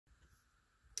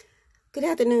Good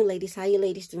afternoon, ladies. How you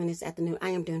ladies doing this afternoon?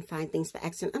 I am doing fine. Thanks for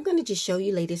asking. I'm going to just show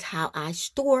you, ladies, how I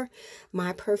store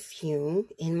my perfume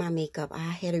in my makeup. I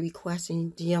had a request,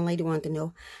 and the young lady wanted to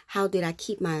know how did I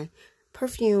keep my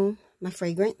perfume, my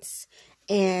fragrance,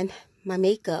 and my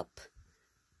makeup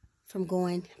from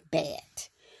going bad.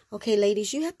 Okay,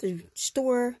 ladies, you have to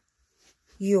store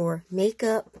your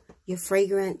makeup, your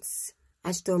fragrance.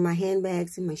 I store my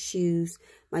handbags and my shoes,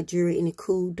 my jewelry in a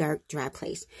cool, dark, dry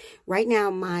place. Right now,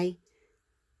 my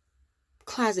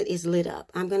closet is lit up.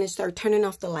 I'm going to start turning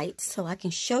off the lights so I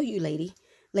can show you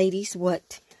ladies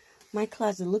what my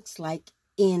closet looks like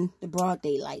in the broad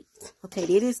daylight. Okay,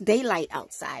 it is daylight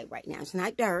outside right now. It's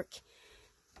not dark.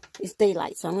 It's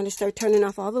daylight. So I'm going to start turning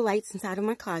off all the lights inside of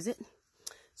my closet.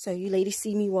 So you ladies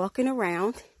see me walking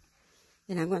around.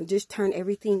 And I'm going to just turn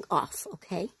everything off,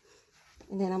 okay?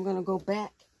 And then I'm going to go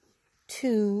back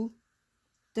to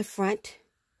the front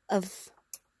of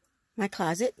my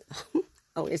closet.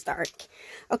 Oh, it's dark.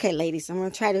 Okay, ladies, I'm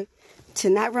going to try to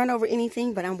not run over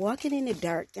anything, but I'm walking in the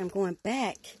dark. I'm going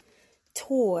back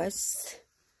towards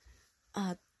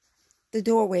the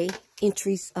doorway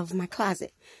entries of my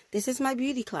closet. This is my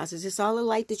beauty closet. It's all the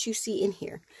light that you see in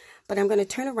here. But I'm going to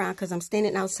turn around because I'm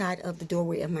standing outside of the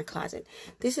doorway of my closet.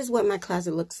 This is what my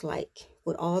closet looks like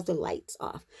with all the lights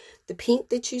off. The pink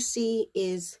that you see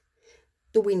is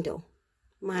the window.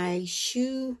 My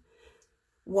shoe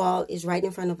wall is right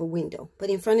in front of a window.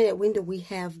 But in front of that window, we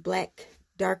have black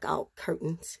dark out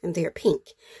curtains, and they're pink.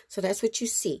 So that's what you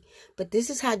see. But this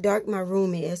is how dark my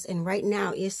room is. And right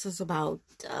now, it's about,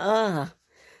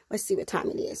 let's see what time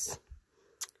it is.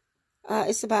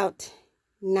 It's about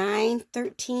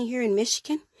 9:13 here in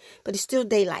Michigan, but it's still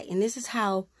daylight. And this is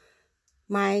how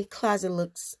my closet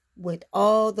looks with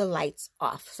all the lights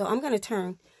off. So I'm going to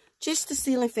turn just the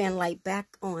ceiling fan light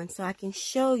back on so I can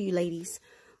show you ladies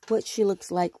what she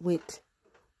looks like with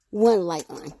one light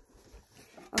on.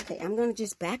 Okay, I'm going to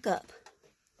just back up.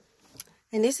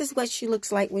 And this is what she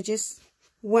looks like with just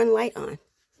one light on.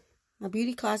 My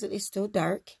beauty closet is still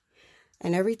dark,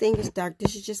 and everything is dark.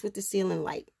 This is just with the ceiling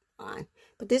light on.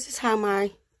 But this is how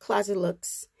my closet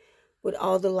looks with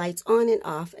all the lights on and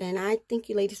off. And I thank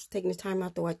you ladies for taking the time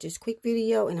out to watch this quick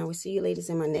video, and I will see you ladies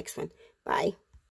in my next one. Bye.